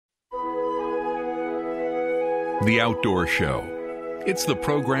The Outdoor Show. It's the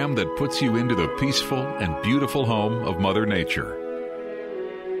program that puts you into the peaceful and beautiful home of Mother Nature.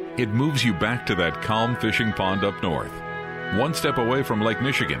 It moves you back to that calm fishing pond up north, one step away from Lake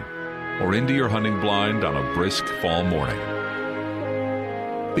Michigan, or into your hunting blind on a brisk fall morning.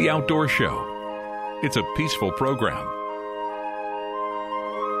 The Outdoor Show. It's a peaceful program.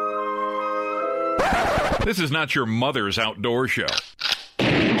 This is not your mother's outdoor show.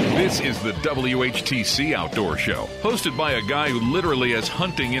 This is the WHTC Outdoor Show, hosted by a guy who literally has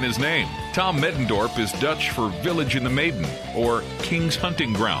hunting in his name. Tom Medendorp is Dutch for Village in the Maiden, or King's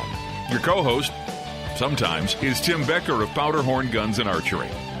Hunting Ground. Your co-host, sometimes, is Tim Becker of Powderhorn Guns and Archery.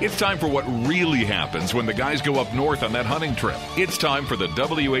 It's time for what really happens when the guys go up north on that hunting trip. It's time for the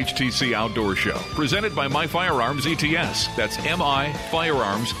WHTC Outdoor Show, presented by My Firearms ETS. That's MI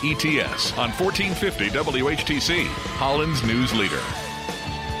Firearms ETS on 1450 WHTC, Hollands News Leader.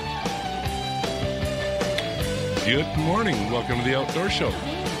 Good morning. Welcome to the Outdoor Show.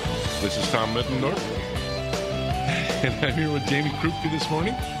 This is Tom Medendorp, and I'm here with Jamie Krupke this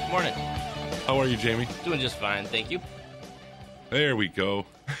morning. Morning. How are you, Jamie? Doing just fine, thank you. There we go.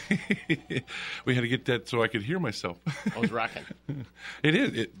 We had to get that so I could hear myself. I was rocking. It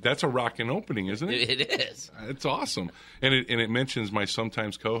is. That's a rocking opening, isn't it? It is. It's awesome. And it mentions my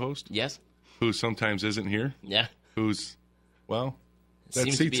sometimes co-host. Yes. Who sometimes isn't here. Yeah. Who's, well,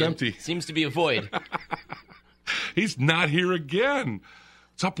 that seat's empty. Seems to be a void. He's not here again.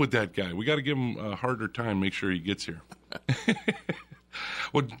 What's up with that guy? We got to give him a harder time, make sure he gets here.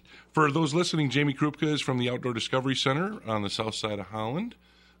 Well, for those listening, Jamie Krupke is from the Outdoor Discovery Center on the south side of Holland.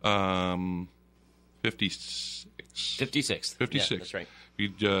 56. 56. 56. Yeah, that's right.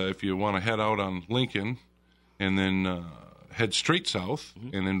 If you want to head out on Lincoln and then head straight south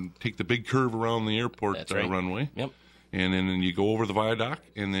and then take the big curve around the airport runway. Yep. And then you go over the viaduct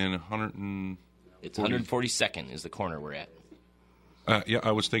and then 100 It's 142nd is the corner we're at. Yeah,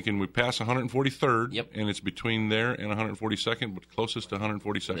 I was thinking we pass 143rd, Yep. and it's between there and 142nd, but closest to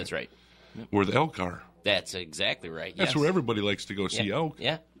 142nd. That's right. Yep. Where the elk are. That's exactly right. That's where everybody likes to go see elk.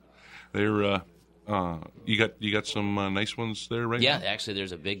 Yeah. They're you got some nice ones there right now? Yeah, actually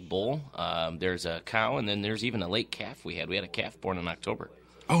there's a big bull, there's a cow, and then there's even a late calf we had. We had a calf born in October.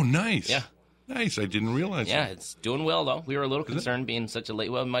 Oh, nice. Yeah. Nice. I didn't realize that. Yeah, it's doing well, though. We were a little concerned being such a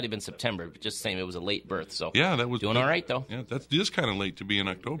late... Well, it might have been September, but just saying it was a late birth, so... Yeah, that was... Doing all right, though. Yeah, that's just kind of late to be in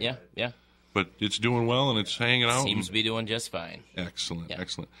October. Yeah. But it's doing well, and it's hanging out. Seems to be doing just fine. Excellent,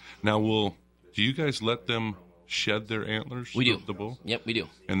 excellent. Now, do you guys let them shed their antlers? We do. The bull? Yep, we do.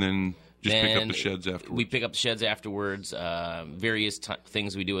 And then pick up the sheds afterwards? We pick up the sheds afterwards. Various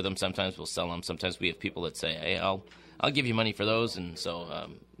things we do with them. Sometimes we'll sell them. Sometimes we have people that say, hey, I'll give you money for those. And so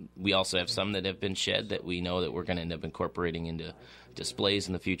we also have some that have been shed that we know that we're going to end up incorporating into displays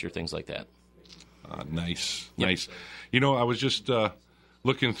in the future, things like that. Nice. You know, I was just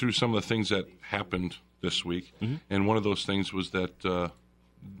looking through some of the things that happened this week, and one of those things was that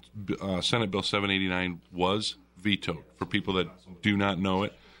Senate Bill 789 was vetoed. For people that do not know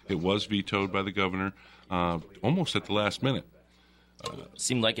it, it was vetoed by the governor almost at the last minute.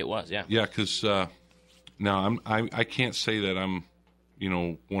 Seemed like it was, yeah. Yeah, because now I can't say that I'm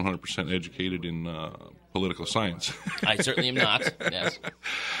 100% educated in political science. I certainly am not. Yes.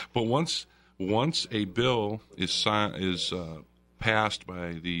 But once a bill is passed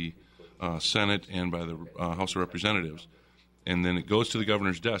by the Senate and by the House of Representatives, and then it goes to the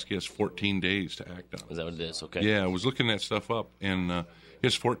governor's desk, he has 14 days to act on it. Is that what it is? Okay. Yeah, I was looking that stuff up, and he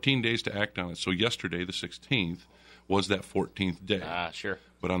has 14 days to act on it. So yesterday, the 16th, was that 14th day. Sure.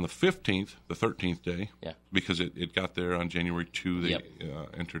 But on the 15th, the 13th day, yeah, because it got there on January 2, they yep.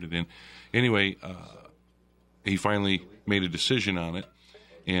 Entered it in. Anyway, he finally made a decision on it,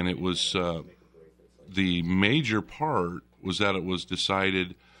 and it was the major part was that it was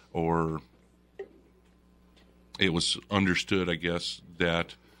decided, or it was understood, I guess,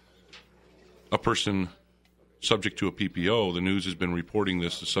 that a person subject to a PPO, the news has been reporting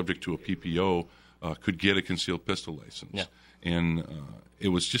this, subject to a PPO, could get a concealed pistol license. Yeah. And it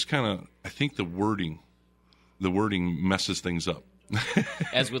was just kind of, I think the wording messes things up.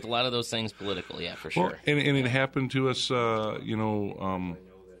 As with a lot of those things political, yeah, for sure. Well, and it happened to us,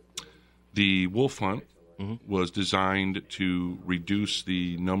 the wolf hunt was designed to reduce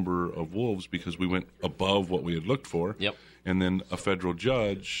the number of wolves because we went above what we had looked for. Yep. And then a federal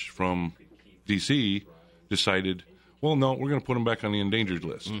judge from D.C. decided, well, no, we're going to put them back on the endangered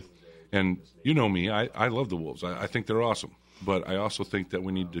list. And you know me, I love the wolves. I think they're awesome. But I also think that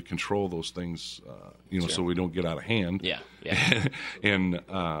we need to control those things, sure. So we don't get out of hand. Yeah. And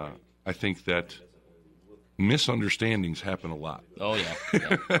I think that misunderstandings happen a lot. Oh, yeah.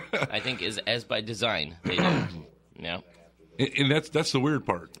 I think as by design, they do. Yeah. And that's the weird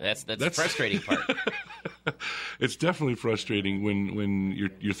part. That's the frustrating part. It's definitely frustrating when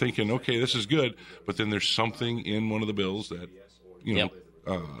you're thinking, okay, this is good, but then there's something in one of the bills that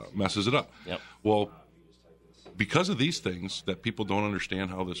messes it up. Yep. Well, because of these things that people don't understand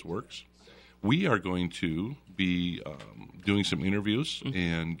how this works, we are going to be doing some interviews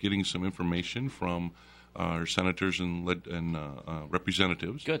and getting some information from our senators and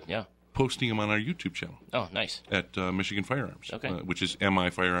representatives. Good, yeah. Posting them on our YouTube channel. Oh, nice. At Michigan Firearms, okay. Which is MI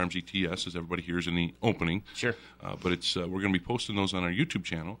Firearms ETS, as everybody hears in the opening. Sure. But it's we're going to be posting those on our YouTube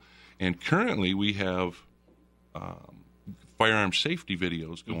channel. And currently we have firearm safety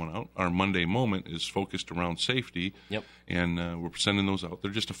videos going out. Our Monday Moment is focused around safety. Yep. And we're sending those out.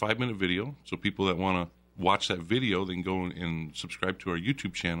 They're just a 5-minute video. So people that want to watch that video, they can go and subscribe to our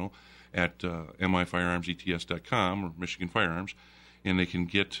YouTube channel at mifirearmsets.com or Michigan Firearms, and they can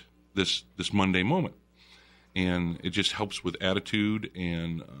get this Monday Moment. And it just helps with attitude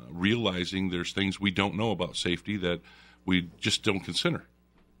and realizing there's things we don't know about safety that we just don't consider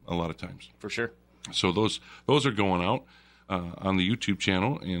a lot of times. For sure. So those are going out on the YouTube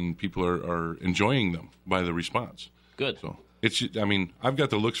channel, and people are enjoying them by the response. Good. So I've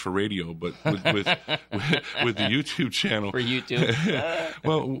got the looks for radio, but with the YouTube channel for YouTube.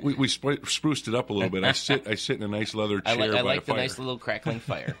 Well, we spruced it up a little bit. I sit in a nice leather chair. I like the fire. nice little crackling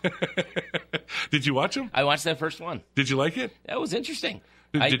fire. Did you watch them? I watched that first one. Did you like it? That was interesting.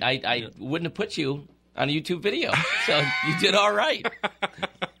 I wouldn't have put you on a YouTube video, so you did all right.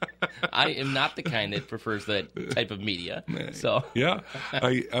 I am not the kind that prefers that type of media. So yeah,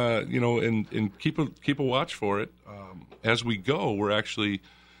 and keep a watch for it. As we go, we're actually,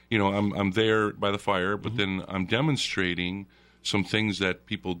 I'm there by the fire, but then I'm demonstrating some things that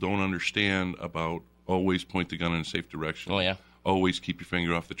people don't understand about always point the gun in a safe direction. Oh, yeah. Always keep your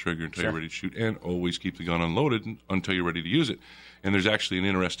finger off the trigger until you're ready to shoot, and always keep the gun unloaded until you're ready to use it. And there's actually an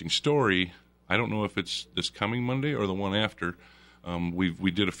interesting story. I don't know if it's this coming Monday or the one after.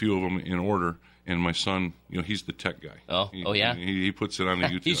 We did a few of them in order, and my son, he's the tech guy. Oh, yeah? He puts it on the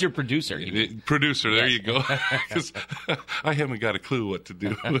YouTube. He's your producer. Producer, there you go. 'Cause I haven't got a clue what to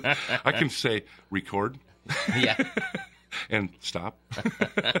do. I can say, record. Yeah. And stop.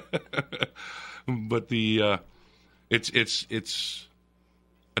 But it's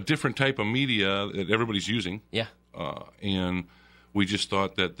a different type of media that everybody's using. Yeah. And we just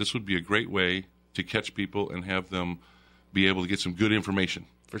thought that this would be a great way to catch people and have them be able to get some good information.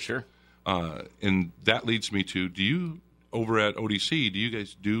 For sure. And that leads me to, over at ODC, do you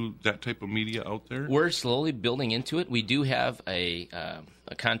guys do that type of media out there? We're slowly building into it. We do have a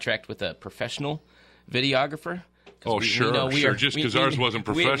contract with a professional videographer. Oh, sure. Just because ours wasn't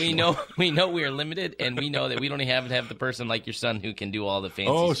professional. We know we are limited, and we know that we don't have to have the person like your son who can do all the fancy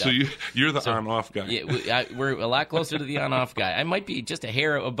stuff. Oh, so you're the on-off guy. Yeah, we're a lot closer to the on-off guy. I might be just a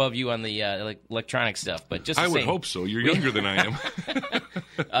hair above you on the electronic stuff, but just the I would same. hope so. You're younger than I am.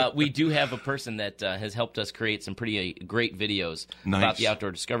 We do have a person that has helped us create some pretty great videos about the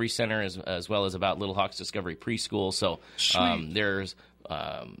Outdoor Discovery Center as well as about Little Hawks Discovery Preschool. So there's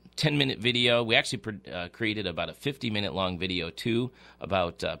 10-minute video. We actually created about a 50-minute long video too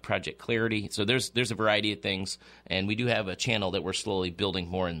about Project Clarity. So there's a variety of things, and we do have a channel that we're slowly building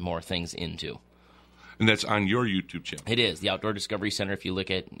more and more things into. And that's on your YouTube channel. It is the Outdoor Discovery Center. If you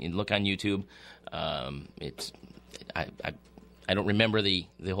look on YouTube, it's I don't remember the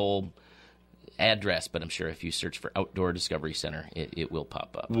whole address, but I'm sure if you search for Outdoor Discovery Center, it will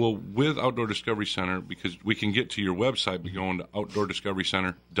pop up. Well, with Outdoor Discovery Center, because we can get to your website by going to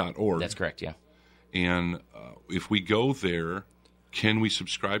outdoordiscoverycenter.org. That's correct, yeah. And if we go there, can we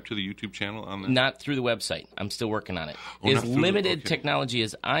subscribe to the YouTube channel on there? Not through the website. I'm still working on it. Oh, as limited technology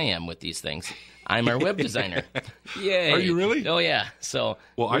as I am with these things, I'm our web designer. Yay. Are you really? Oh, yeah. So,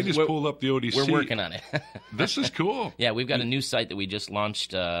 well, I just pulled up the ODC. We're working on it. This is cool. Yeah, we've got a new site that we just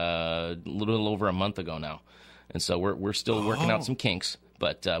launched a little over a month ago now. And so we're still working out some kinks.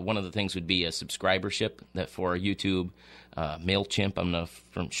 But one of the things would be a subscribership that for YouTube, MailChimp. I'm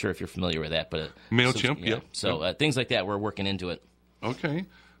not sure if you're familiar with that. But MailChimp, yeah. So things like that, we're working into it. Okay.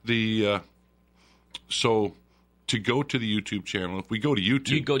 So to go to the YouTube channel, if we go to YouTube.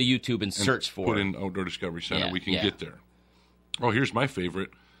 You go to YouTube and search for. Put in Outdoor Discovery Center, we can get there. Oh, here's my favorite,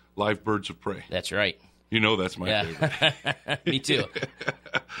 Live Birds of Prey. That's right. That's my favorite. Me too.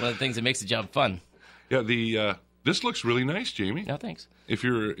 One of the things that makes the job fun. Yeah, this looks really nice, Jamie. No, thanks. If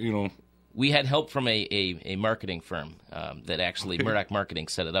you're, We had help from a marketing firm that actually, Murdoch Marketing,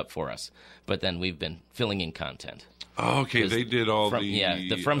 set it up for us. But then we've been filling in content. Oh, okay, they did all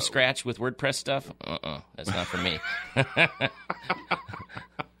the from scratch with WordPress stuff. That's not for me.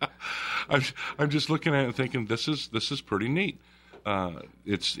 I'm just looking at it and thinking this is pretty neat.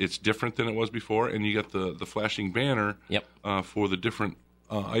 It's different than it was before, and you got the flashing banner for the different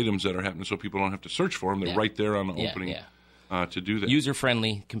items that are happening, so people don't have to search for them. They're right there on the opening to do that. User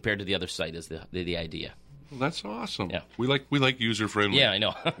friendly compared to the other site is the idea. Well, that's awesome. Yeah. We like user friendly. Yeah, I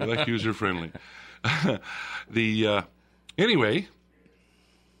know. We like user friendly. Anyway,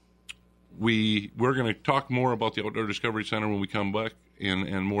 we're going to talk more about the Outdoor Discovery Center when we come back,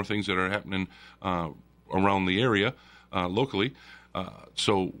 and more things that are happening around the area locally.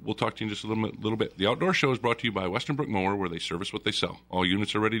 So we'll talk to you in just a little bit. The Outdoor Show is brought to you by Westenbrook Mower, where they service what they sell. All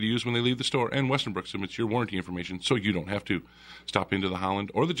units are ready to use when they leave the store, and Westenbrook submits your warranty information so you don't have to. Stop into the Holland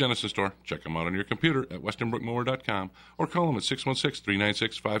or the Genesis store. Check them out on your computer at westenbrookmower.com or call them at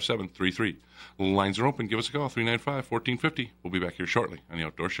 616-396-5733. Lines are open. Give us a call, 395-1450. We'll be back here shortly on the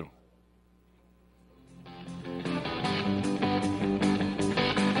Outdoor Show.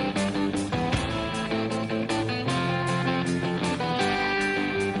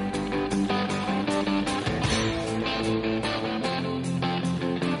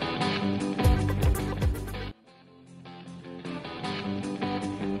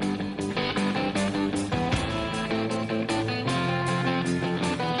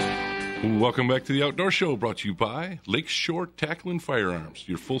 Welcome back to the Outdoor Show, brought to you by Lakeshore Tackle and Firearms,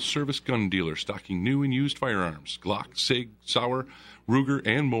 your full-service gun dealer stocking new and used firearms, Glock, SIG, Sauer, Ruger,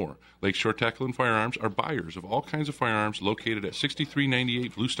 and more. Lakeshore Tackle and Firearms are buyers of all kinds of firearms located at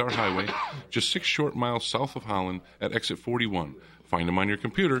 6398 Blue Star Highway, just 6 short miles south of Holland at exit 41. Find them on your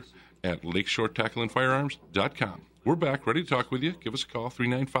computer at lakeshoretackleandfirearms.com. We're back, ready to talk with you. Give us a call,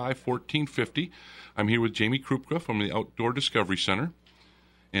 395-1450. I'm here with Jamie Krupka from the Outdoor Discovery Center.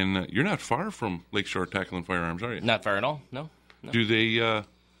 And you're not far from Lakeshore Tackle and Firearms, are you? Not far at all. No. Do they?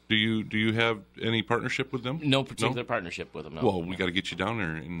 Do you have any partnership with them? No particular partnership with them. No. Well, we got to get you down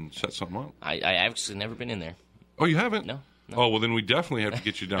there and set something up. I actually never been in there. Oh, you haven't? No. Oh, well, then we definitely have to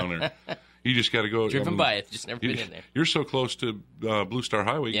get you down there. You just got to go. Driven by it, just never been in there. You're so close to Blue Star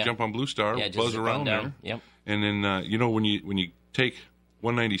Highway. You jump on Blue Star, buzz around there. Yep. And then when you take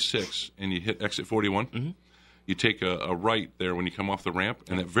 196 and you hit exit 41. Mm-hmm. You take a right there when you come off the ramp,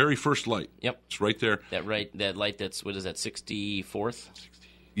 and that very first light. Yep. It's right there. That light that's, what is that, 64th?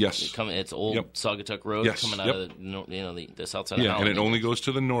 Yes. It's old Saugatuck Road coming out of the south side of Holland. And it only goes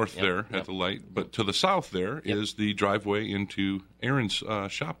to the north there at the light. But to the south there is the driveway into Aaron's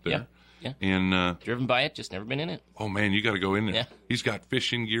shop there. Yeah. And driven by it, just never been in it. Oh, man, you got to go in there. Yeah. He's got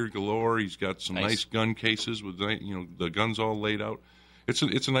fishing gear galore. He's got some nice gun cases with the guns all laid out. It's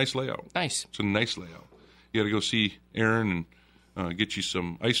a nice layout. Nice. It's a nice layout. You got to go see Aaron and get you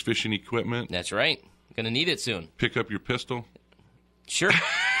some ice fishing equipment. That's right. Going to need it soon. Pick up your pistol. Sure.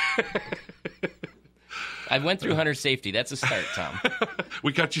 I went through hunter safety. That's a start, Tom.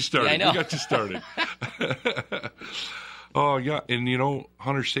 We got you started. Yeah, I know. We got you started. Oh, yeah. And,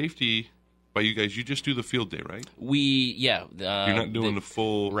 hunter safety, by you guys, you just do the field day, right? You're not doing the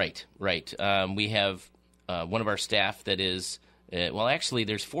full... Right. We have one of our staff that is... actually,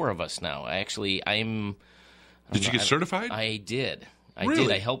 there's 4 of us now. Did you get certified? I did.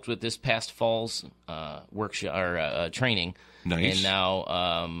 Really? I helped with this past fall's workshop or training. Nice. And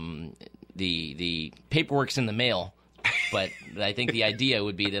now the paperwork's in the mail, but I think the idea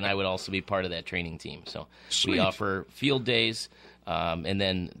would be that I would also be part of that training team. So Sweet. We offer field days, and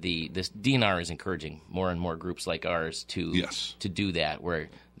then this DNR is encouraging more and more groups like ours to do that, where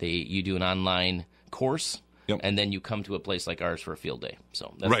you do an online course. Yep. And then you come to a place like ours for a field day.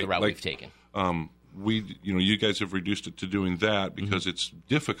 So that's the route we've taken. You guys have reduced it to doing that because it's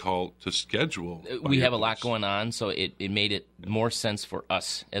difficult to schedule. We have a lot going on, so it made it more sense for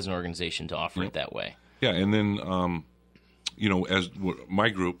us as an organization to offer it that way. Yeah, and then, as my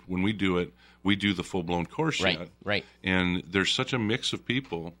group, when we do it, we do the full-blown course yet. Right. And there's such a mix of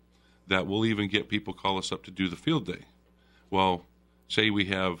people that we'll even get people call us up to do the field day. Well, say we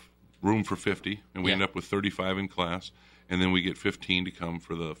have room for 50, and we end up with 35 in class, and then we get 15 to come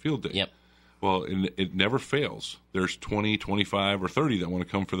for the field day. Yep. Well, it never fails. There's 20, 25, or 30 that want to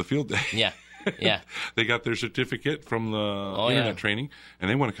come for the field day. Yeah. They got their certificate from the internet training, and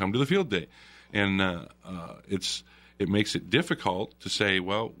they want to come to the field day. And it makes it difficult to say,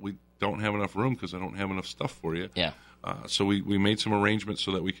 well, we don't have enough room because I don't have enough stuff for you. Yeah. So we made some arrangements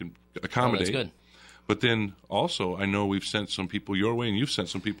so that we can accommodate. That's good. But then also, I know we've sent some people your way, and you've sent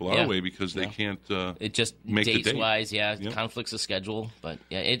some people our way because they can't it just make the date. Dates-wise, conflicts of schedule. But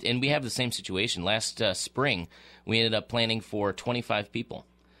and we have the same situation. Last spring, we ended up planning for 25 people,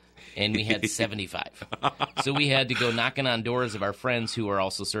 and we had 75. So we had to go knocking on doors of our friends who are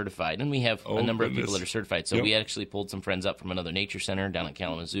also certified, and we have a number of people that are certified. So we actually pulled some friends up from another nature center down in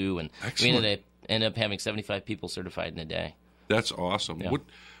Kalamazoo, and we ended up having 75 people certified in a day. That's awesome. Yeah.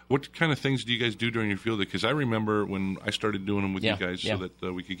 What kind of things do you guys do during your field day? Because I remember when I started doing them with you guys so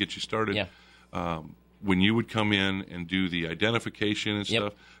that we could get you started. Yeah. When you would come in and do the identification and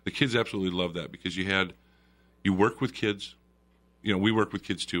stuff, the kids absolutely loved that because you work with kids. You know, we work with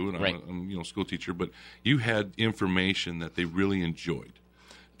kids too, and I'm a school teacher, but you had information that they really enjoyed.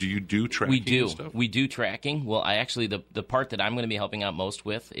 Do you do tracking? We do. And stuff? We do tracking. Well, I actually the part that I'm going to be helping out most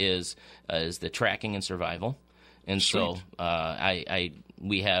with is the tracking and survival. And Sweet. So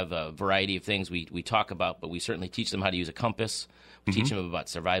we have a variety of things we talk about, but we certainly teach them how to use a compass. We teach them about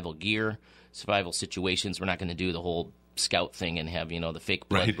survival gear, survival situations. We're not going to do the whole scout thing and have the fake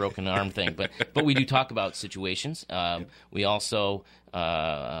blood broken arm thing, but we do talk about situations. We also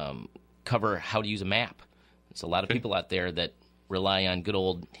cover how to use a map. There's a lot of people out there that rely on good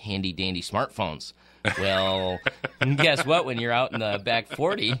old handy dandy smartphones. Well, guess what? When you're out in the back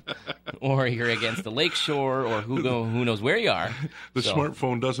 40, or you're against the lake shore, or who knows where you are, the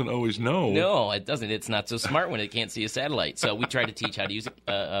smartphone doesn't always know. No, it doesn't. It's not so smart when it can't see a satellite. So we try to teach how to use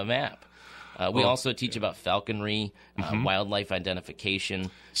a map. We also teach about falconry, wildlife identification.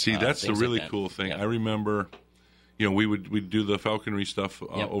 See, that's the really cool thing. Yep. I remember, we'd do the falconry stuff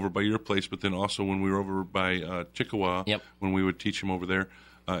over by your place, but then also when we were over by Chickasaw, when we would teach them over there,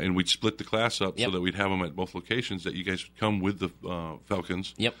 and we'd split the class up so that we'd have them at both locations, that you guys would come with the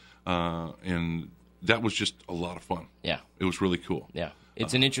falcons. Yep. And that was just a lot of fun. Yeah. It was really cool. Yeah.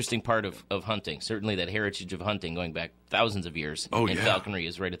 It's an interesting part of hunting. Certainly that heritage of hunting going back thousands of years. And falconry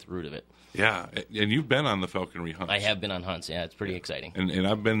is right at the root of it. Yeah. And you've been on the falconry hunts. I have been on hunts. Yeah, it's pretty exciting. And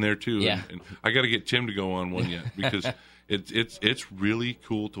I've been there too. Yeah. And I got to get Tim to go on one yet because it's really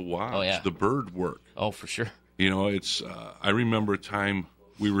cool to watch the bird work. Oh, for sure. It's I remember a time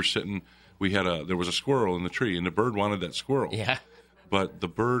we were sitting, there was a squirrel in the tree, and the bird wanted that squirrel. Yeah. But the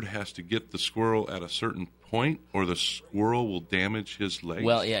bird has to get the squirrel at a certain point, or the squirrel will damage his legs.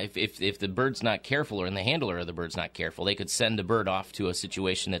 Well, yeah, if the bird's not careful, or the handler of the bird's not careful, they could send the bird off to a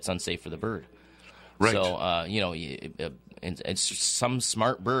situation that's unsafe for the bird. Right. So, and some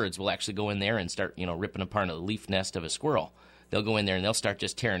smart birds will actually go in there and start, ripping apart a leaf nest of a squirrel. They'll go in there and they'll start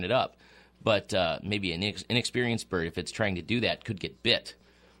just tearing it up. But maybe an inexperienced bird, if it's trying to do that, could get bit.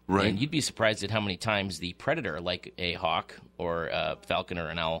 Right. And you'd be surprised at how many times the predator, like a hawk or a falcon or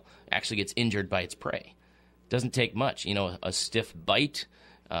an owl, actually gets injured by its prey. Doesn't take much. A stiff bite,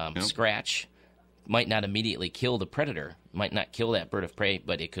 scratch, might not immediately kill the predator, might not kill that bird of prey,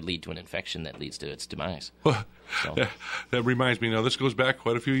 but it could lead to an infection that leads to its demise. That reminds me. Now, this goes back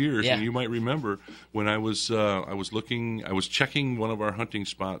quite a few years, and you might remember when I was checking one of our hunting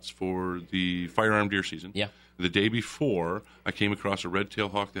spots for the firearm deer season. Yeah. The day before, I came across a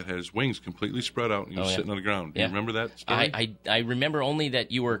red-tailed hawk that had his wings completely spread out and he was sitting on the ground. Do you remember that story? I remember only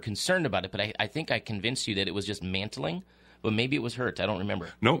that you were concerned about it, but I think I convinced you that it was just mantling, but maybe it was hurt. I don't remember.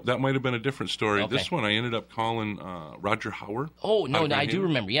 No, that might have been a different story. Okay. This one I ended up calling Roger Hauer. Oh, no, I do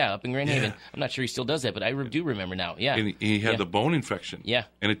remember. Yeah, up in Grand Haven. I'm not sure he still does that, but I do remember now. Yeah. And he had the bone infection. Yeah.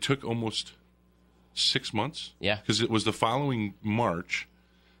 And it took almost 6 months. Yeah. Because it was the following March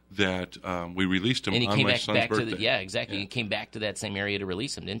that we released him on my son's birthday. Exactly. You came back to that same area to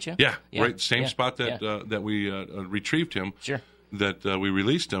release him, didn't you? Yeah. Right. Same spot that we retrieved him. Sure. That we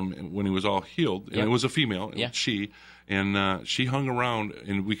released him when he was all healed, and it was a female, she, and she hung around,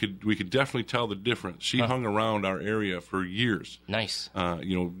 and we could definitely tell the difference. She hung around our area for years. Nice.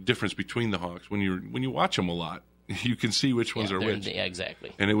 Difference between the hawks when you watch them a lot. You can see which ones are which. Yeah,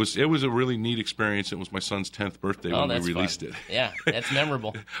 exactly. And it was a really neat experience. It was my son's 10th birthday when we released it. Yeah, that's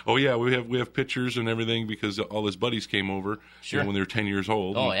memorable. Oh yeah, we have pictures and everything because all his buddies came over when they were 10 years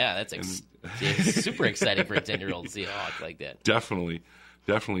old. Oh yeah, that's it's super exciting for a 10-year-old to see a hawk like that. Definitely.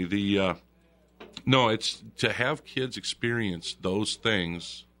 It's to have kids experience those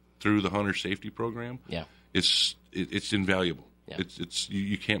things through the hunter safety program. Yeah, it's invaluable. Yeah. It's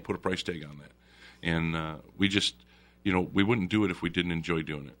you can't put a price tag on that. And we just, we wouldn't do it if we didn't enjoy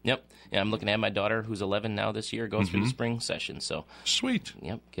doing it. Yep. Yeah, I'm looking at my daughter, who's 11 now this year, going through the spring session. So sweet.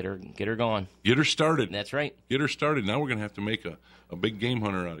 Yep. Get her going. Get her started. That's right. Get her started. Now we're going to have to make a big game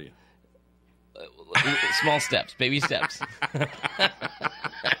hunter out of you. Small steps, baby steps.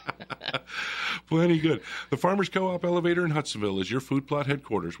 Plenty good. The Farmers Co-op Elevator in Hudsonville is your food plot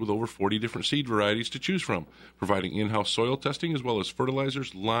headquarters with over 40 different seed varieties to choose from, providing in-house soil testing as well as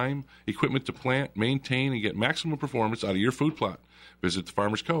fertilizers, lime, equipment to plant, maintain, and get maximum performance out of your food plot. Visit the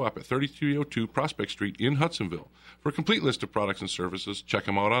Farmers Co-op at 3302 Prospect Street in Hudsonville. For a complete list of products and services, check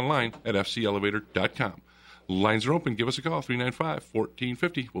them out online at fcelevator.com. Lines are open. Give us a call,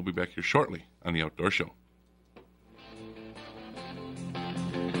 395-1450. We'll be back here shortly on The Outdoor Show.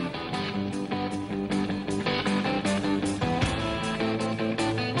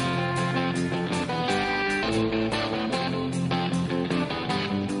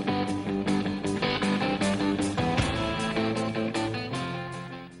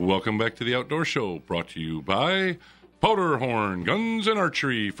 Welcome back to The Outdoor Show, brought to you by Powderhorn Guns and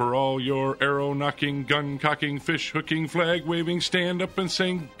Archery for all your arrow-knocking, gun-cocking, fish-hooking, flag-waving, stand-up and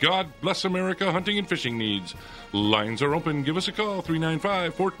sing God Bless America hunting and fishing needs. Lines are open. Give us a call,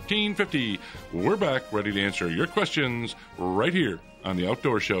 395-1450. We're back, ready to answer your questions right here on The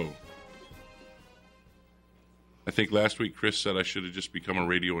Outdoor Show. I think last week Chris said I should have just become a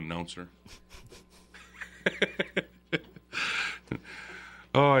radio announcer.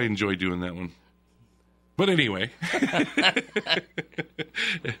 Oh, I enjoy doing that one. But anyway,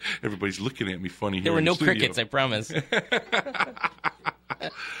 everybody's looking at me funny here. There were in no the studio. crickets, I promise.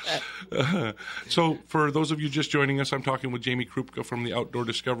 So, for those of you just joining us, I'm talking with Jamie Krupka from the Outdoor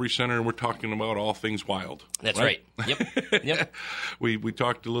Discovery Center, and we're talking about all things wild. That's right. Yep. We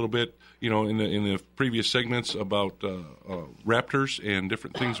talked a little bit, in the previous segments about raptors and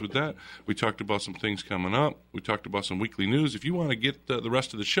different things with that. We talked about some things coming up. We talked about some weekly news. If you want to get the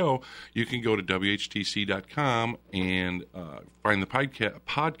rest of the show, you can go to WHTC.com and find the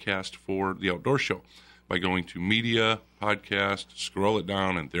podcast for the Outdoor Show by going to Media, Podcast, scroll it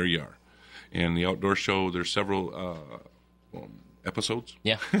down, and there you are. And the Outdoor Show, there's several episodes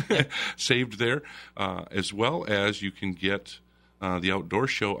saved there, as well as you can get the Outdoor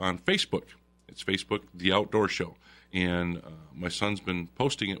Show on Facebook. It's Facebook, The Outdoor Show. And my son's been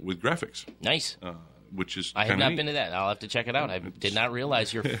posting it with graphics. Nice. Which is I have not been to that. I'll have to check it out. I did not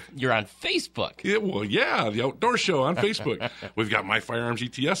realize you're on Facebook. Yeah, the Outdoor Show on Facebook. We've got My Firearms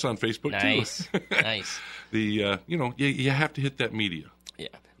ETS on Facebook too. Nice. You have to hit that media. Yeah.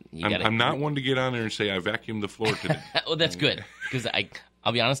 I'm not one to get on there and say I vacuumed the floor today. Well, that's good because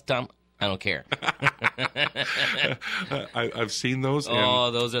I'll be honest, Tom. I don't care. I've seen those. And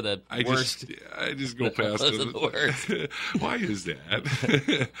those are the worst. I just go past those are the worst. Why is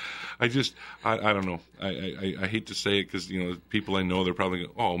that? I don't know. I hate to say it because people I know, they're probably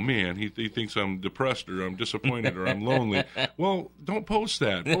going, oh man, he thinks I'm depressed or I'm disappointed or I'm lonely. Well, don't post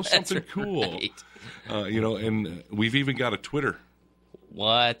that. Post something cool. Right. And we've even got a Twitter.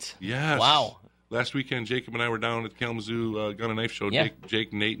 What? Yes. Wow. Last weekend, Jacob and I were down at the Kalamazoo Gun and Knife Show. Yeah.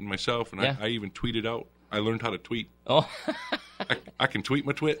 Jake, Nate, and myself, and I even tweeted out. I learned how to tweet. Oh, I can tweet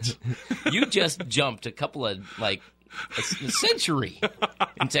my twits. You just jumped a couple of a century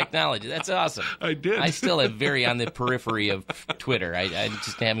in technology. That's awesome. I did. I still am very on the periphery of Twitter. I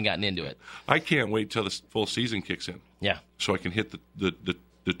just haven't gotten into it. I can't wait till the full season kicks in. Yeah. So I can hit the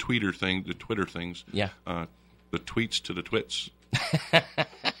tweeter thing, the Twitter things. Yeah. The tweets to the twits.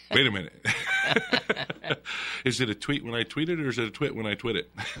 Wait a minute. Is it a tweet when I tweet it, or is it a twit when I twit it?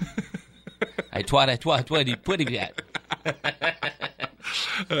 I twat, you put it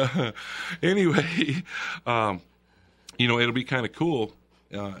at. Anyway, it'll be kind of cool.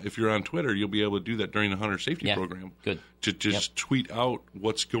 If you're on Twitter, you'll be able to do that during the hunter safety program. Good. To just tweet out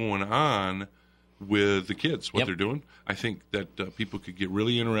what's going on with the kids, what they're doing. I think that people could get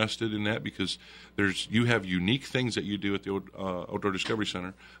really interested in that because you have unique things that you do at the Outdoor Discovery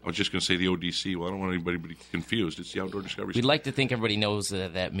Center. I was just going to say the ODC. Well, I don't want anybody to be confused. It's the Outdoor Discovery Center. We'd like to think everybody knows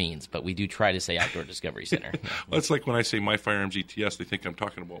what that means, but we do try to say Outdoor Discovery Center. Well, it's like when I say My Firearms ETS, they think I'm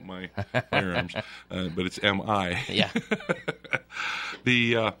talking about my firearms, but it's MI. Yeah.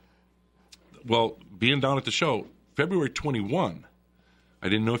 Being down at the show, February 21, I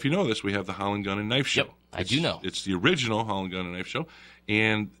didn't know if you know this, we have the Holland Gun and Knife Show. Yep, I do know. It's the original Holland Gun and Knife Show,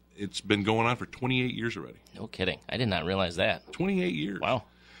 and it's been going on for 28 years already. No kidding. I did not realize that. 28 years. Wow.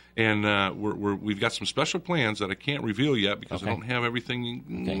 And we've got some special plans that I can't reveal yet because I don't have everything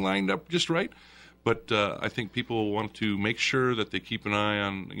lined up just right. But I think people want to make sure that they keep an eye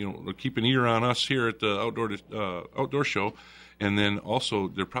on, keep an ear on us here at the Outdoor Show. And then also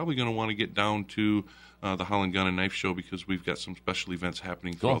they're probably going to want to get down to the Holland Gun and Knife Show because we've got some special events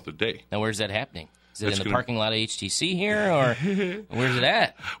happening throughout the day. Now, where's that happening? Is it in the parking lot of HTC here, or where's it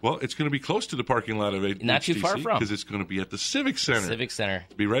at? Well, it's going to be close to the parking lot of HTC. Not too far from. Because it's going to be at the Civic Center. Civic Center.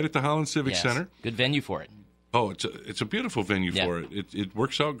 Be right at the Holland Civic Center. Good venue for it. Oh, it's a beautiful venue for it. It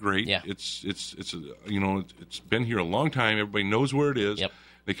works out great. Yeah. It's been here a long time. Everybody knows where it is. Yep.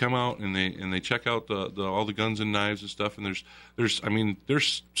 They come out and they check out all the guns and knives and stuff. And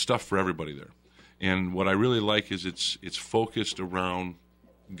there's stuff for everybody there. And what I really like is it's focused around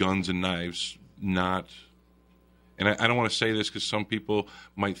guns and knives, not. And I don't want to say this because some people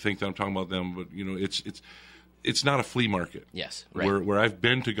might think that I'm talking about them, but it's not a flea market. Yes, right. Where I've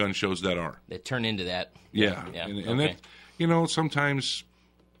been to gun shows that are. They turn into that. Yeah. And that, sometimes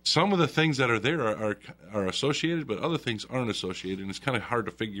some of the things that are there are associated, but other things aren't associated, and it's kind of hard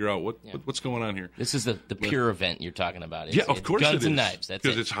to figure out what's going on here. This is the pure event you're talking about. Of course guns it is. and knives. That's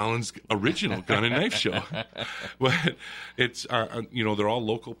because it's Holland's original gun and knife show. But it's they're all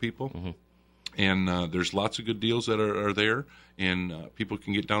local people. Mm-hmm. And there's lots of good deals that are there, and people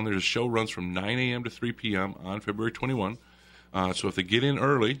can get down there. The show runs from 9 a.m. to 3 p.m. on February 21. So if they get in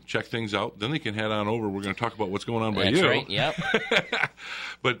early, check things out, then they can head on over. We're going to talk about what's going on by you. That's right, yep.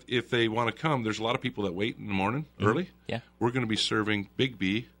 But if they want to come, there's a lot of people that wait in the morning early. Yeah. We're going to be serving Big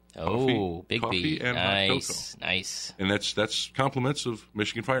B. Big coffee B. and hot cocoa. Nice. And that's compliments of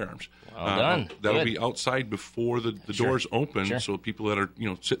Michigan Firearms. Well done. That'll Good. be outside before the doors open, so people that are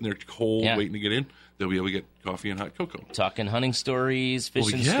sitting there cold waiting to get in, they'll be able to get coffee and hot cocoa. Talking hunting stories,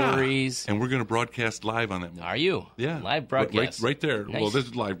 fishing stories. And we're going to broadcast live on that morning. Are you? Yeah. Live broadcast. Right there. Nice. Well, this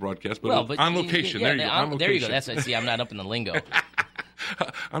is live broadcast, but on location. Yeah, there you go. On location. There you go. That's what I see. I'm not up in the lingo.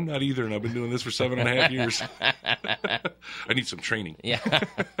 I'm not either, and I've been doing this for 7.5 years. I need some training. Yeah.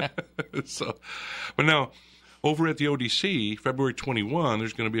 But now, over at the ODC, February 21,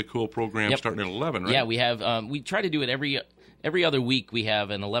 there's going to be a cool program starting at 11, right? Yeah, we have. We try to do it every other week. We have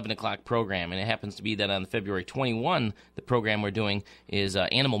an 11 o'clock program, and it happens to be that on February 21, the program we're doing is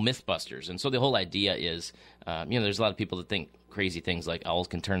Animal Mythbusters. And so the whole idea is, there's a lot of people that think crazy things like owls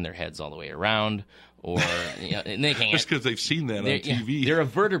can turn their heads all the way around, or and they can't. Just because they've seen that on TV. They're a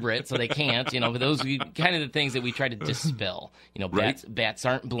vertebrate, so they can't. But those are kind of the things that we try to dispel. Bats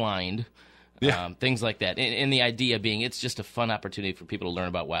aren't blind. Things like that. And the idea being it's just a fun opportunity for people to learn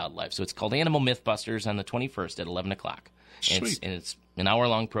about wildlife. So it's called Animal Mythbusters on the 21st at 11 o'clock. Sweet. And it's an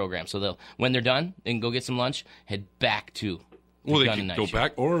hour-long program. So when they're done, they can go get some lunch, head back to the they gun can and go knife show.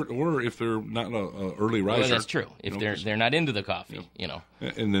 back, or if they're not an early riser. Well, that's true. If they're not into the coffee,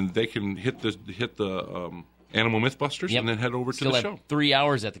 And then they can hit the Animal Mythbusters and then head over to the show. 3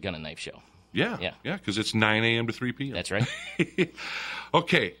 hours at the gun and knife show. Yeah, because it's 9 a.m. to 3 p.m. That's right.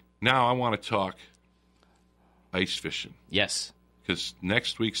 Okay, now I want to talk ice fishing. Yes. Because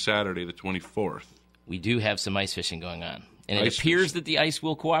next week, Saturday, the 24th. We do have some ice fishing going on. And it appears that the ice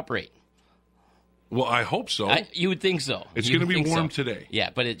will cooperate. Well, I hope so. You would think so. It's going to be warm today. Yeah,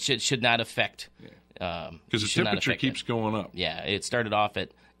 but it should not affect. Because the temperature keeps going up. Yeah, it started off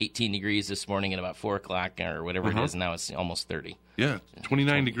at 18 degrees this morning at about 4 o'clock or whatever it is. And now it's almost 30. Yeah,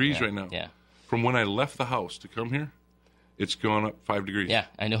 29 degrees right now. Yeah. From when I left the house to come here, it's gone up 5 degrees. Yeah,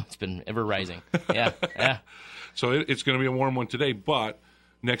 I know. It's been ever rising. Yeah. So it's going to be a warm one today, but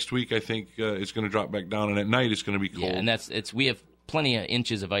next week I think it's going to drop back down, and at night it's going to be cold. Yeah, and we have plenty of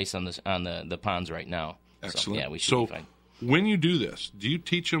inches of ice on the ponds right now. Excellent. So, yeah, we should be fine. When you do this, do you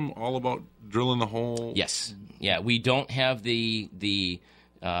teach them all about drilling the hole? Yes. Yeah, we don't have the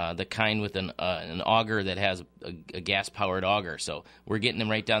kind with an auger that has a gas-powered auger. So we're getting them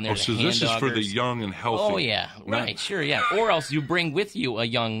right down there. So this is for the young and healthy. Oh, yeah. Right, sure, yeah. Or else you bring with you a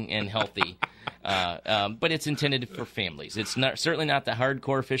young and healthy. But it's intended for families. It's certainly not the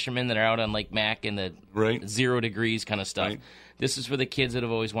hardcore fishermen that are out on Lake Mac in the 0 degrees kind of stuff. Right. This is for the kids that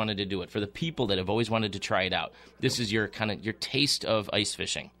have always wanted to do it, for the people that have always wanted to try it out. This is your taste of ice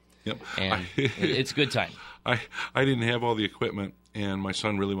fishing. Yep. And it's a good time. I didn't have all the equipment, and my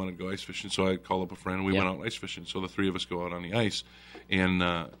son really wanted to go ice fishing, so I called up a friend, and we went out ice fishing. So the three of us go out on the ice,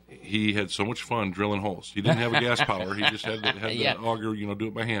 and he had so much fun drilling holes. He didn't have a gas power. He just had the auger, do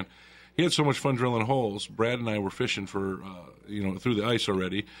it by hand. He had so much fun drilling holes. Brad and I were fishing for, through the ice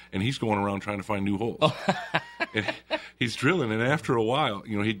already, and he's going around trying to find new holes. And he's drilling, and after a while,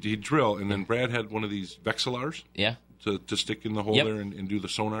 he'd drill, and then Brad had one of these Vexilars to stick in the hole there and do the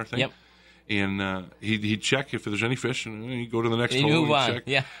sonar thing. Yep. And he'd check if there's any fish, and he'd go to the next hole move on. Check.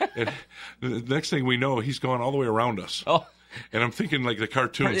 Yeah. And the next thing we know, he's gone all the way around us. Oh. And I'm thinking like the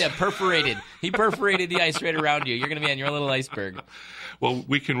cartoons. Yeah, perforated. He perforated the ice right around you. You're going to be on your little iceberg. Well,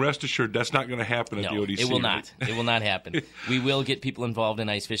 we can rest assured that's not going to happen at the ODC. It will not. It will not happen. We will get people involved in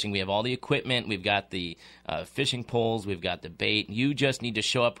ice fishing. We have all the equipment. We've got the fishing poles. We've got the bait. You just need to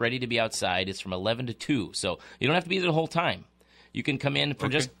show up ready to be outside. It's from 11 to 2, so you don't have to be there the whole time. You can come in for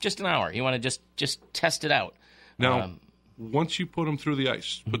just an hour. You want to just test it out. Now, once you put them through the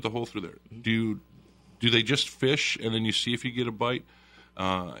ice, put the hole through there, do do they just fish and then you see if you get a bite,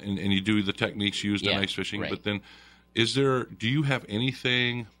 and you do the techniques used in ice fishing? Right. But then, do you have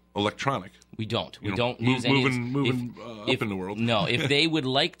anything electronic? We don't. We don't use any moving up in the world. No, if they would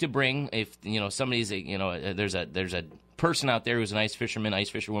like to bring, if somebody's, there's a person out there who's an ice fisherman, ice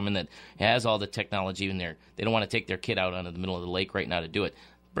fisherwoman that has all the technology in there. They don't want to take their kid out onto the middle of the lake right now to do it.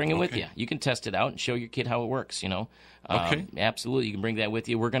 Bring it with you. You can test it out and show your kid how it works. Okay. Absolutely, you can bring that with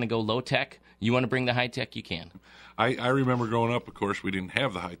you. We're going to go low tech. You want to bring the high tech, you can. I remember growing up. Of course, we didn't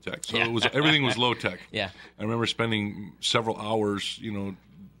have the high tech, so everything was low tech. Yeah. I remember spending several hours,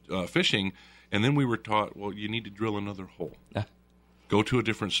 fishing, and then we were taught, well, you need to drill another hole. Go to a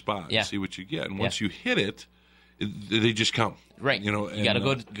different spot and see what you get. And once you hit it, they just come. Right. You got to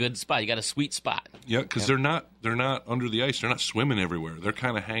go to a good spot. You got a sweet spot. Yeah, because they're not under the ice. They're not swimming everywhere. They're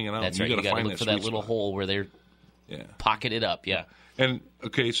kind of hanging out. That's right. You got to look for that little hole where they're pocketed up. Yeah. And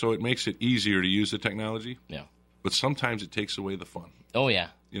so it makes it easier to use the technology. Yeah. But sometimes it takes away the fun. Oh yeah.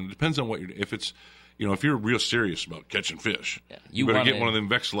 It depends on what you're. If it's, if you're real serious about catching fish, you better get one of them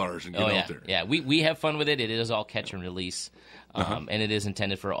Vexilars and get out there. Yeah, we have fun with it. It is all catch and release, and it is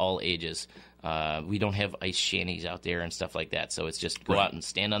intended for all ages. We don't have ice shanties out there and stuff like that, so it's just go out and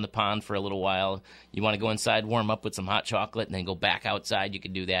stand on the pond for a little while. You want to go inside, warm up with some hot chocolate, and then go back outside. You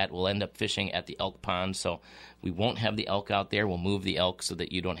can do that. We'll end up fishing at the elk pond, so we won't have the elk out there. We'll move the elk so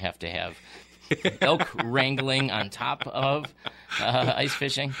that you don't have to have elk wrangling on top of ice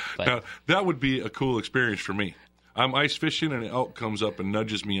fishing. But now, that would be a cool experience for me. I'm ice fishing, and an elk comes up and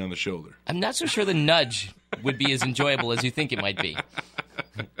nudges me on the shoulder. I'm not so sure the nudge would be as enjoyable as you think it might be.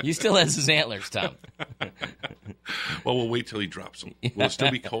 He still has his antlers, Tom. Well, we'll wait till he drops them. Will it still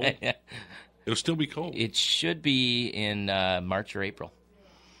be cold? It'll still be cold. It should be in March or April.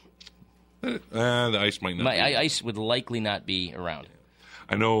 The ice might not be. Ice would likely not be around.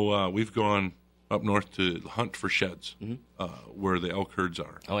 I know we've gone up north to hunt for sheds where the elk herds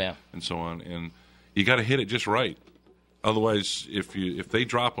are. Oh, yeah. And so on. And you got to hit it just right. Otherwise, if they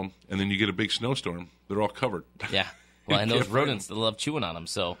drop them and then you get a big snowstorm, they're all covered. Yeah. Well, and those rodents, they love chewing on them.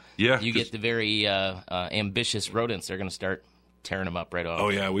 So you get the very ambitious rodents, they're going to start tearing them up right off. Oh,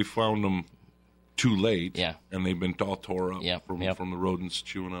 yeah. We found them too late. Yeah. And they've been all tore up from the rodents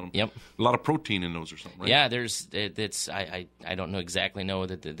chewing on them. Yep. A lot of protein in those or something, right? Yeah, I don't exactly know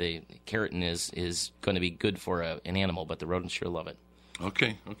that the keratin is going to be good for an animal, but the rodents sure love it.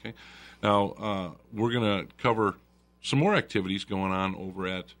 Okay. Now, we're going to cover some more activities going on over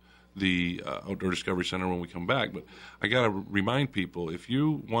at the Outdoor Discovery Center when we come back. But I got to remind people, if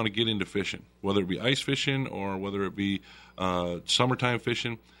you want to get into fishing, whether it be ice fishing or whether it be summertime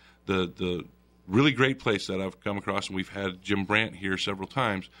fishing, the really great place that I've come across, and we've had Jim Brandt here several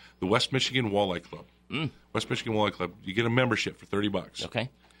times, the West Michigan Walleye Club. West Michigan Walleye Club, you get a membership for $30. Okay.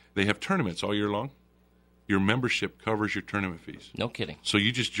 They have tournaments all year long. Your membership covers your tournament fees. No kidding. So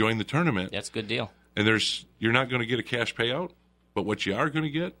you just join the tournament. That's a good deal. And you're not going to get a cash payout, but what you are going to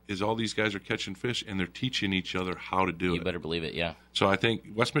get is all these guys are catching fish, and they're teaching each other how to do it. You better believe it, yeah. So I think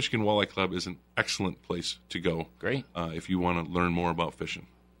West Michigan Walleye Club is an excellent place to go. Great. If you want to learn more about fishing.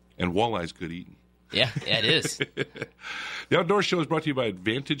 And walleye's good eating. Yeah, it is. The Outdoor Show is brought to you by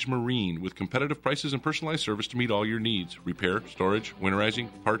Advantage Marine with competitive prices and personalized service to meet all your needs. Repair, storage, winterizing,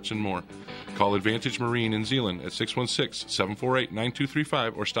 parts, and more. Call Advantage Marine in Zeeland at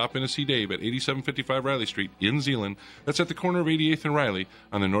 616-748-9235 or stop in to see Dave at 8755 Riley Street in Zeeland. That's at the corner of 88th and Riley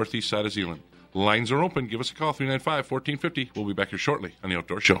on the northeast side of Zeeland. Lines are open. Give us a call, 395-1450. We'll be back here shortly on The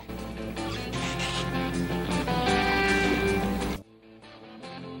Outdoor Show.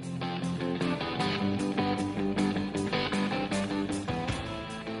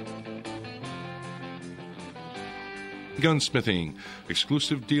 Gunsmithing,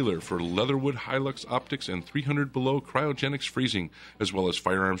 exclusive dealer for Leatherwood Hilux optics and 300 below cryogenics freezing, as well as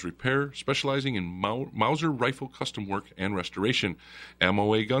firearms repair, specializing in Mauser rifle custom work and restoration.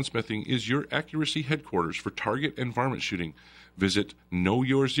 MOA Gunsmithing is your accuracy headquarters for target and varmint shooting. Visit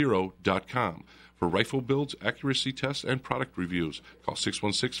KnowYourZero.com for rifle builds, accuracy tests, and product reviews. Call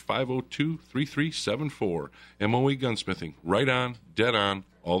 616-502-3374. MOA Gunsmithing, right on, dead on,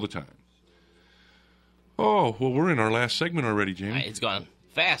 all the time. Oh, well, we're in our last segment already, Jamie. It's gone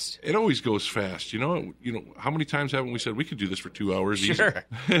fast. It always goes fast. You know, how many times haven't we said we could do this for 2 hours? Sure.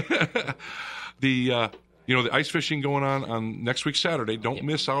 The ice fishing going on next week Saturday. Don't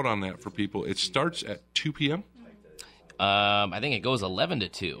miss out on that for people. It starts at 2 p.m. I think it goes 11 to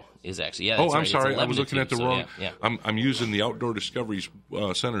 2 is actually. Yeah. I'm sorry. I was looking at the wrong. Yeah. I'm using the Outdoor Discovery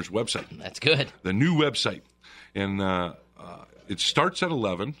Center's website. That's good. The new website. And it starts at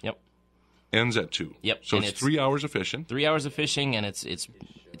 11. Yep. Ends at 2. Yep. So and it's 3 hours of fishing. 3 hours of fishing, and it's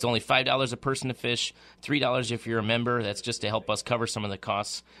only $5 a person to fish, $3 if you're a member. That's just to help us cover some of the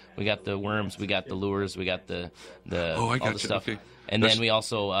costs. We got the worms, we got the lures, we got the all the stuff. Okay. And then we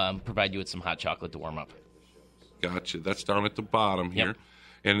also provide you with some hot chocolate to warm up. Gotcha. That's down at the bottom here. Yep.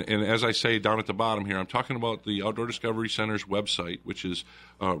 And as I say down at the bottom here, I'm talking about the Outdoor Discovery Center's website, which is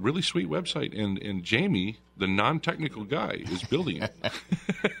a really sweet website. And Jamie, the non-technical guy, is building it.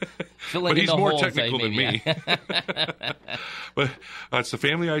 But he's more technical than me. But it's the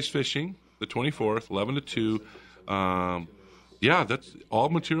Family Ice Fishing, the 24th, 11 to 2. That's all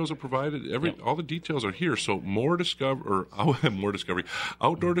materials are provided. All the details are here. So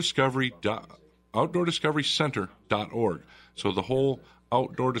outdoordiscoverycenter.org. So the whole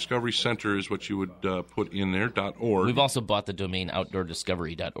Outdoor Discovery Center is what you would put in there, .org. We've also bought the domain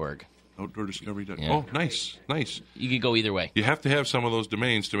outdoordiscovery.org. Outdoordiscovery.org. Yeah. Oh, nice. You could go either way. You have to have some of those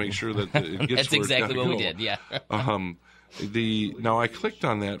domains to make sure that it gets That's exactly what we did, yeah. Now, I clicked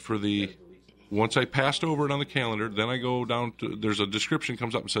on that once I passed over it on the calendar, then I go down to, there's a description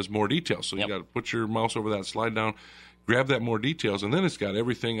comes up and says more details. So you got to put your mouse over that, slide down, grab that more details, and then it's got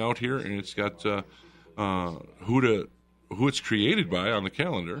everything out here, and it's got who it's created by on the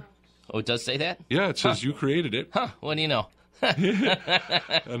calendar. Oh, it does say that? Yeah, it says you created it. Huh, what do you know?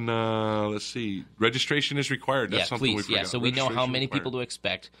 And let's see. Registration is required. That's something we forgot. Yeah, so we know how many people to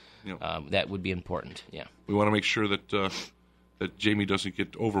expect. That would be important, We want to make sure that that Jamie doesn't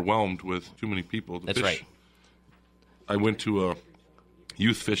get overwhelmed with too many people to That's fish. right. I went to a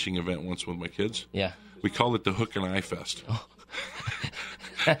youth fishing event once with my kids. Yeah. We called it the Hook and Eye Fest. Oh.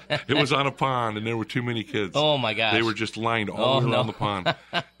 It was on a pond, and there were too many kids. Oh, my gosh. They were just lined all around the pond.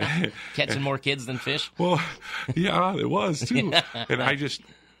 Catching more kids than fish? Well, yeah, it was, too. And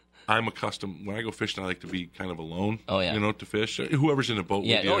I'm accustomed, when I go fishing, I like to be kind of alone, to fish. Whoever's in a boat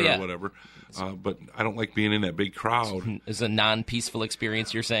with you or whatever. But I don't like being in that big crowd. It's a non-peaceful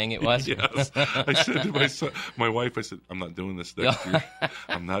experience, you're saying it was? Yes. I said to my wife, I said, I'm not doing this next year.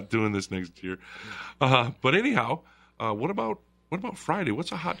 I'm not doing this next year. But anyhow, what about Friday?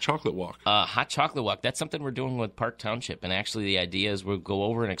 What's a hot chocolate walk? Hot chocolate walk. That's something we're doing with Park Township. And actually the idea is we'll go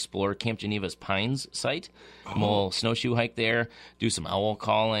over and explore Camp Geneva's Pines site. And we'll snowshoe hike there, do some owl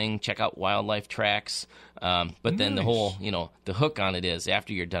calling, check out wildlife tracks. But then the whole, the hook on it is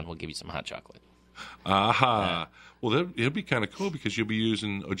after you're done, we'll give you some hot chocolate. Aha. Well, it'll be kind of cool because you'll be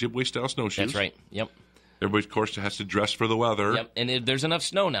using Ojibwe-style snowshoes. That's right. Yep. Everybody, of course, has to dress for the weather. Yep, and there's enough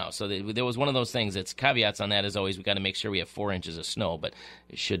snow now. So there was one of those things. It's caveats on that, as always. We've got to make sure we have 4 inches of snow, but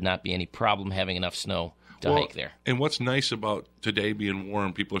it should not be any problem having enough snow to hike there. And what's nice about today being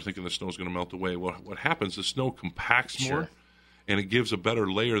warm, people are thinking the snow's going to melt away. Well, what happens, the snow compacts more, and it gives a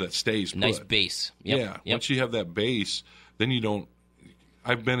better layer that stays put. Nice base. Yep. Yeah, once you have that base, then you don't.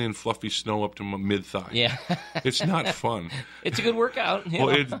 I've been in fluffy snow up to my mid-thigh. Yeah. It's not fun. It's a good workout. Well,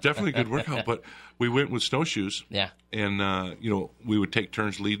 it's definitely a good workout, but we went with snowshoes. Yeah. And, we would take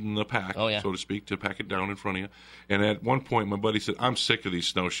turns leading the pack, so to speak, to pack it down in front of you. And at one point, my buddy said, I'm sick of these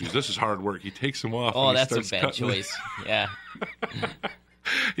snowshoes. This is hard work. He takes them off. Oh, that's a bad choice. Yeah.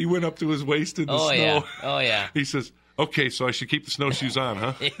 He went up to his waist in the snow. Yeah. Oh, yeah. He says, okay, so I should keep the snowshoes on,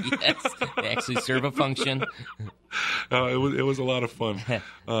 huh? Yes. They actually serve a function. It was a lot of fun.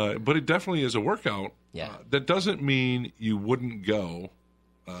 But it definitely is a workout. Yeah. That doesn't mean you wouldn't go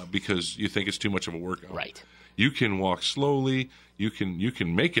because you think it's too much of a workout. Right. You can walk slowly. You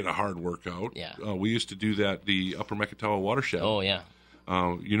can make it a hard workout. Yeah. We used to do that, the Upper Meketawa watershed. Oh, yeah.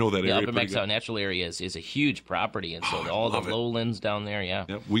 You know that area. The Upper Meketawa Natural Area is a huge property, and so all the lowlands down there,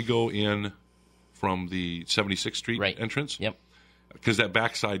 Yep. We go in from the 76th Street entrance. Yep. Because that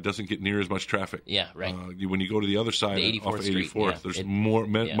backside doesn't get near as much traffic. Yeah, right. When you go to the other side off of 84th, there's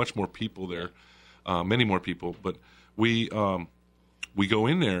much more people there, many more people. But we go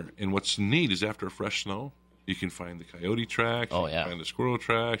in there, and what's neat is after a fresh snow, you can find the coyote tracks, you can find the squirrel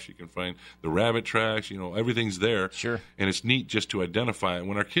tracks, you can find the rabbit tracks, everything's there. Sure. And it's neat just to identify it.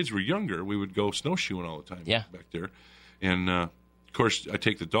 When our kids were younger, we would go snowshoeing all the time back there. And, of course, I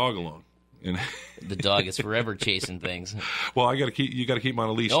take the dog along. And the dog is forever chasing things. Well, you got to keep him on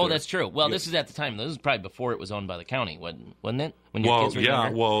a leash. Oh, that's true. Well, this is at the time. This is probably before it was owned by the county, wasn't it? When your kids were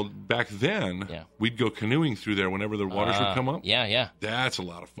younger? Well, back then, we'd go canoeing through there whenever the waters would come up. Yeah. That's a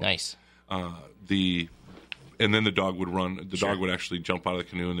lot of fun. Nice. And then the dog would run. The dog would actually jump out of the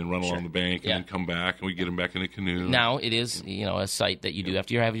canoe and then run along the bank and then come back, and we'd get him back in the canoe. Now, it is, a site that you do have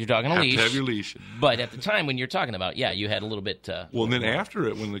to have your dog on a leash. Have your leash. But at the time when you're talking about, you had a little bit... well, and then after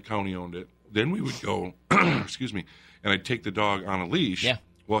it, when the county owned it, then we would go, excuse me, and I'd take the dog on a leash. Yeah.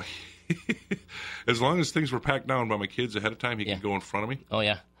 Well, as long as things were packed down by my kids ahead of time, he could go in front of me. Oh,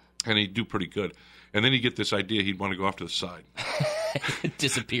 yeah. and he'd do pretty good. And then he'd get this idea he'd want to go off to the side.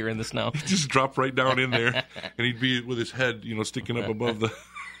 Disappear in the snow. He'd just drop right down in there, and he'd be with his head, sticking up above the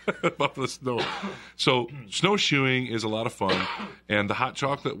above the snow. So snowshoeing is a lot of fun, and the hot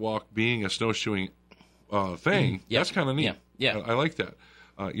chocolate walk being a snowshoeing thing, that's kind of neat. Yeah. I like that.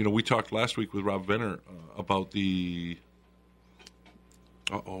 We talked last week with Rob Venner about the...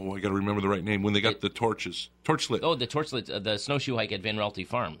 I got to remember the right name. When they got the torchlit. Oh, the torchlit, the snowshoe hike at Van Raalte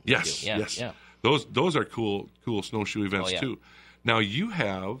Farm. Yes. Those are cool snowshoe events too. Now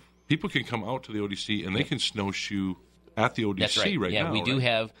people can come out to the ODC and they can snowshoe at the ODC. That's right. Now. Yeah, we do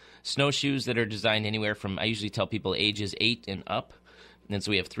have snowshoes that are designed anywhere from, I usually tell people, ages 8 and up. And then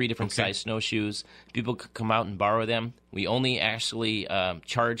so we have 3 different size snowshoes. People could come out and borrow them. We only actually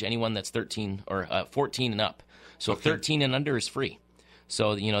charge anyone that's 13 or 14 and up. So 13 and under is free.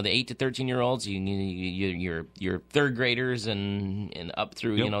 So the 8 to 13-year-olds, your third graders and up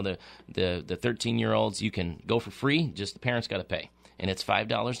through the 13-year-olds, you can go for free. Just the parents got to pay, and it's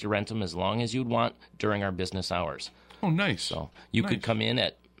 $5 to rent them as long as you'd want during our business hours. Oh, nice. So you could come in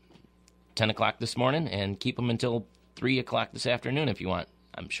at 10 o'clock this morning and keep them until 3 o'clock this afternoon if you want.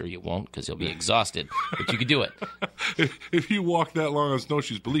 I'm sure you won't because you'll be exhausted, but you could do it. If you walk that long on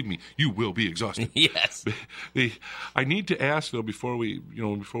snowshoes, believe me, you will be exhausted. Yes. I need to ask though before we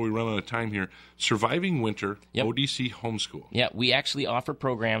run out of time here. Surviving Winter ODC Homeschool. Yeah, we actually offer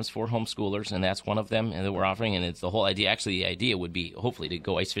programs for homeschoolers, and that's one of them that we're offering. And it's the whole idea. Actually, the idea would be hopefully to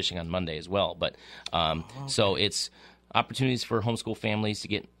go ice fishing on Monday as well. But so it's opportunities for homeschool families to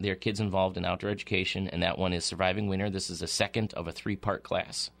get their kids involved in outdoor education, and that one is Surviving Winter. This is the second of a 3-part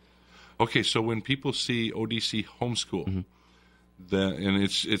class. Okay, so when people see ODC Homeschool, and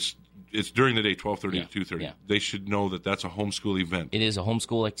it's during the day, 12:30 to 2:30, they should know that that's a homeschool event. It is a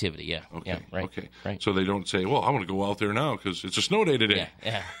homeschool activity, yeah. Okay, yeah, right, okay. Right. So they don't say, well, I want to go out there now because it's a snow day today.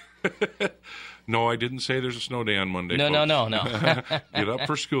 Yeah. No, I didn't say there's a snow day on Monday. No. Get up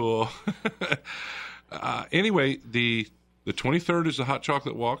for school. Anyway, the 23rd is the Hot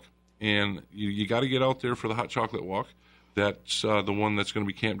Chocolate Walk, and you got to get out there for the Hot Chocolate Walk. That's the one that's going to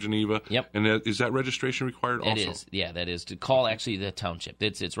be Camp Geneva. Yep. And is that registration required also? It is. Yeah, that is. To call actually the township.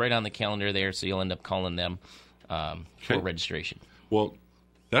 It's right on the calendar there, so you'll end up calling them for registration. Well,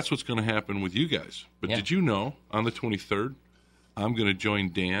 that's what's going to happen with you guys. But did you know on the 23rd, I'm going to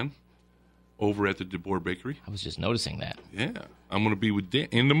join Dan over at the DeBoer Bakery? I was just noticing that. Yeah. I'm going to be with Dan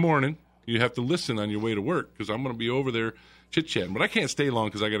in the morning. You have to listen on your way to work because I'm going to be over there chit-chatting. But I can't stay long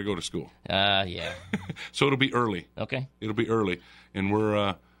because I got to go to school. Yeah. So it'll be early. Okay. It'll be early. And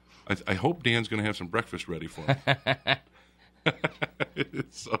we're, I hope Dan's going to have some breakfast ready for me.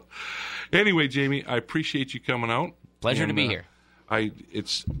 So, anyway, Jamie, I appreciate you coming out. Pleasure to be here.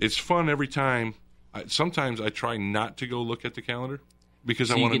 It's fun every time. Sometimes I try not to go look at the calendar because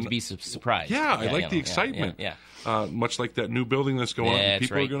so I want to be surprised. Yeah, I like the excitement. Yeah. Much like that new building that's going on.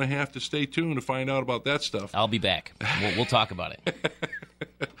 People right. are going to have to stay tuned to find out about that stuff. I'll be back. We'll talk about it.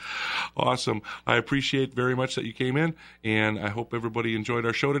 Awesome. I appreciate very much that you came in, and I hope everybody enjoyed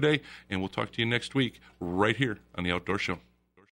our show today, and we'll talk to you next week right here on The Outdoor Show.